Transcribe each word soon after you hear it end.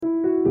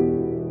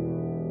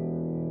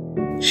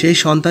সেই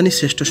সন্তানই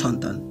শ্রেষ্ঠ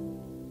সন্তান,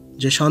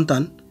 যে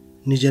সন্তান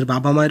নিজের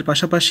বাবা মায়ের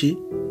পাশাপাশি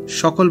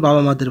সকল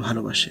বাবা মাদের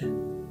ভালোবাসে।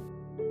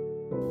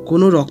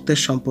 কোনো রক্তের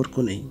সম্পর্ক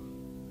নেই,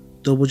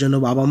 তবু যেন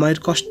বাবা মায়ের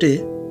কষ্টে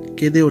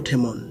কেঁদে ওঠে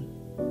মন।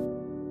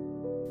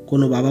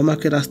 কোনো বাবা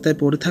মাকে রাস্তায়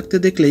পড়ে থাকতে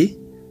দেখলেই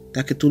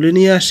তাকে তুলে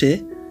নিয়ে আসে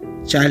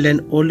child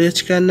and old age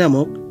care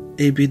নামক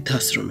এই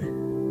বৃদ্ধাশ্রমে।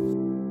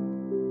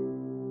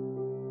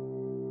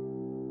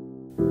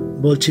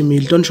 বলছি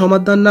মিল্টন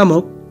সমাদ্দার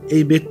নামক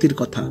এই ব্যক্তির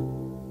কথা,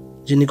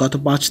 যিনি গত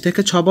 5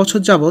 থেকে 6 বছর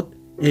যাবৎ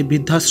এই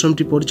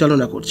বৃদ্ধাশ্রমটি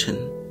পরিচালনা করছেন।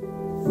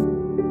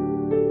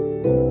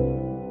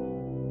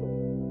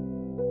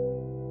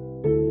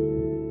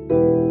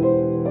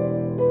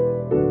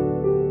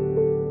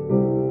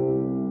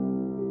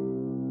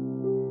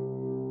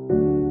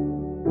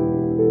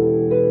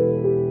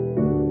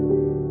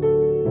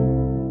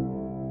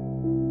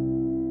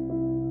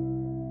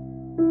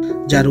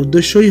 যার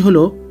উদ্দেশ্যই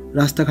হলো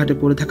রাস্তাঘাটে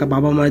পড়ে থাকা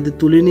বাবা মায়েদের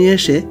তুলে নিয়ে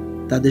এসে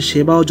তাদের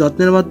সেবা ও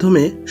যত্নের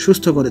মাধ্যমে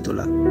সুস্থ করে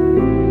তোলা।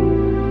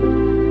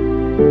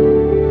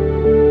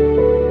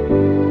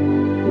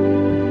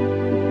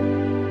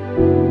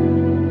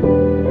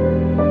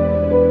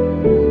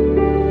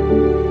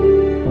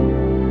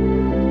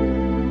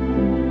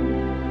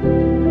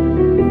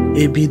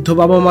 এই বৃদ্ধ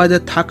বাবা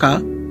মায়েদের থাকা,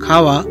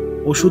 খাওয়া,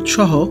 ওষুধ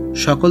সহ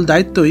সকল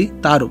দায়িত্বই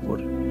তার উপর।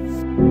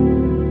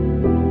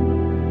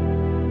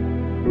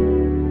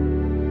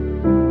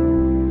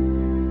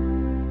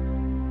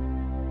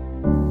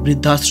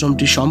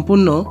 বৃদ্ধাশ্রমটি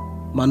সম্পূর্ণ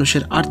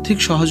মানুষের আর্থিক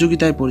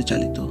সহযোগিতায়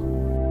পরিচালিত।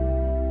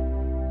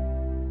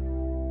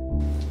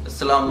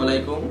 আসসালামু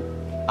আলাইকুম,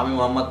 আমি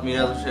Mohammad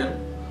Miraj Hossain,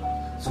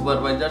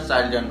 supervisor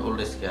child and old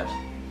age care.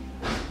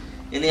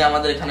 ইনি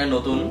আমাদের এখানে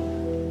নতুন।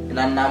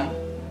 এনার নাম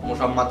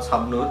মোহাম্মদ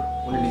শাবনুর।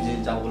 উনি নিজে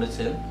যা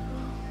বলেছেন,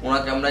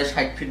 ওনাকে আমরা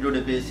 60 ফিট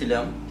রোডে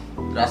পেয়েছিলাম,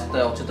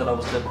 রাস্তায় অচেতন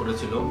অবস্থায়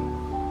পড়েছিল,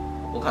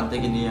 ওখান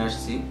থেকে নিয়ে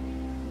আসছি।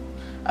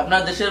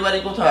 আপনার দেশের বাড়ি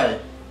কোথায়?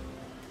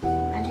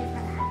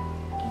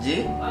 জি,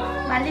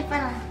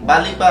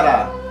 বালিপাড়া।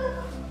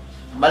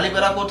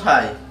 বালিপাড়া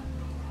কোথায়?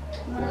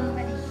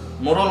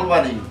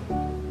 মোরলবাড়ি।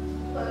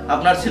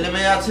 আপনার ছেলে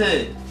মেয়ে আছে?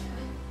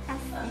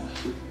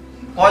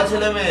 কয়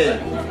ছেলে মেয়ে?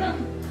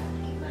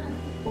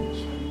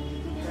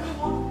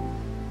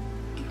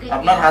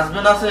 আপনার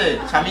হাজবেন্ড আছে?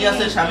 স্বামী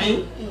আছে? স্বামী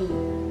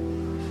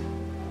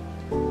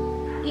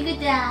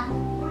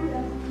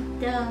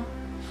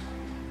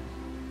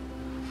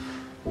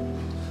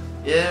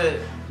এ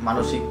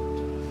মানসিক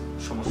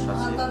সমস্যা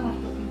আছে,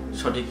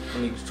 সঠিক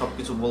উনি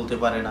সবকিছু বলতে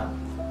পারে না।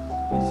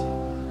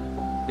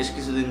 বেশ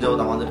কিছুদিন যাবত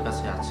আমাদের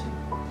কাছে আছে।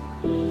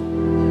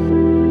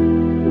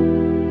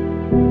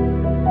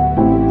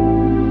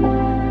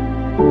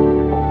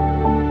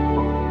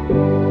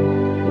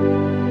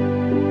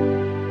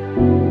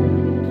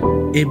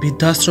 এই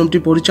বৃদ্ধাশ্রমটি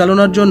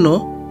পরিচালনার জন্য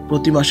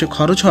প্রতি মাসে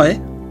খরচ হয়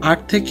 8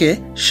 থেকে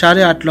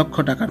 8.5 লক্ষ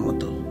টাকার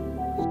মতো।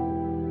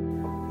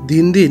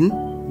 দিন দিন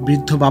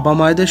বৃদ্ধ বাবা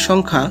মায়েদের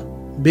সংখ্যা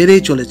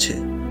বেড়েই চলেছে,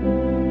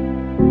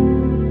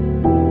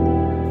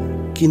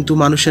 কিন্তু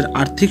মানুষের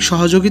আর্থিক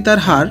সহযোগিতার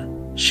হার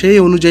সেই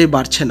অনুযায়ী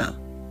বাড়ছে না।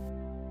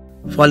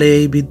 ফলে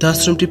এই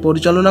বৃদ্ধাশ্রমটি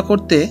পরিচালনা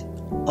করতে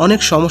অনেক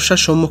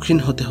সমস্যার সম্মুখীন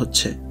হতে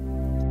হচ্ছে।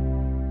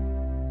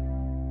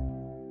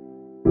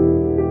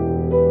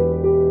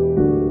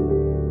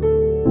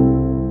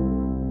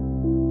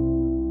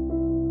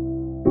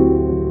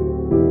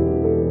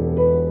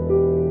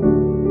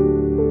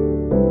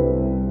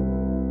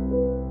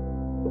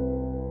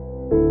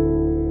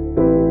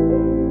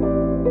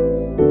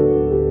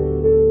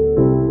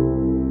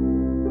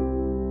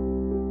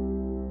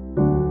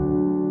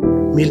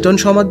 মিল্টন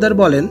সমাদ্দার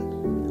বলেন,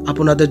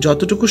 আপনাদের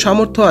যতটুকু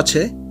সামর্থ্য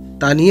আছে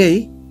তা নিয়েই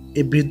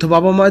এই বৃদ্ধ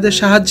বাবা মায়েদের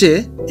সাহায্যে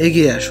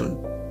এগিয়ে আসুন।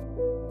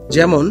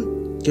 যেমন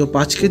কেউ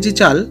 5 কেজি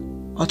চাল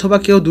অথবা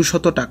কেউ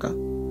 200 টাকা।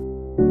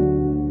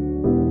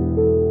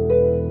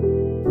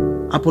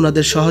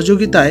 আপনাদের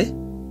সহযোগিতায়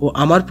ও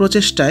আমার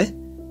প্রচেষ্টায়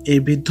এই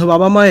বৃদ্ধ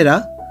বাবা মায়েরা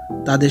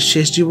তাদের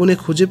শেষ জীবনে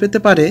খুঁজে পেতে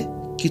পারে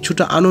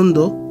কিছুটা আনন্দ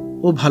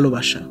ও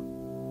ভালোবাসা।